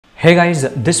Hey guys,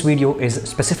 this video is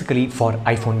specifically for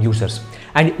iPhone users,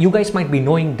 and you guys might be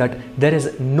knowing that there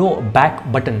is no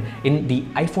back button in the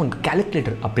iPhone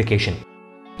calculator application.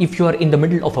 If you are in the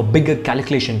middle of a bigger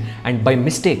calculation and by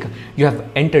mistake you have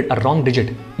entered a wrong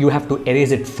digit, you have to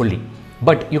erase it fully.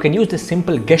 But you can use this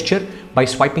simple gesture by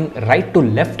swiping right to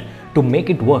left to make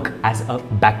it work as a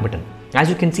back button. As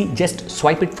you can see, just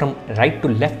swipe it from right to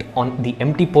left on the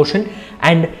empty portion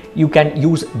and you can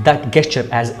use that gesture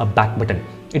as a back button.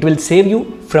 It will save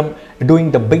you from doing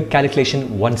the big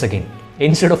calculation once again.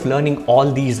 Instead of learning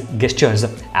all these gestures,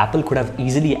 Apple could have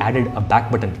easily added a back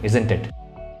button, isn't it?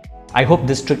 I hope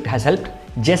this trick has helped.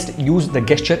 Just use the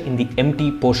gesture in the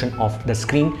empty portion of the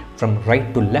screen from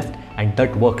right to left and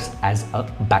that works as a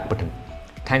back button.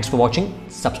 Thanks for watching.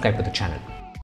 Subscribe to the channel.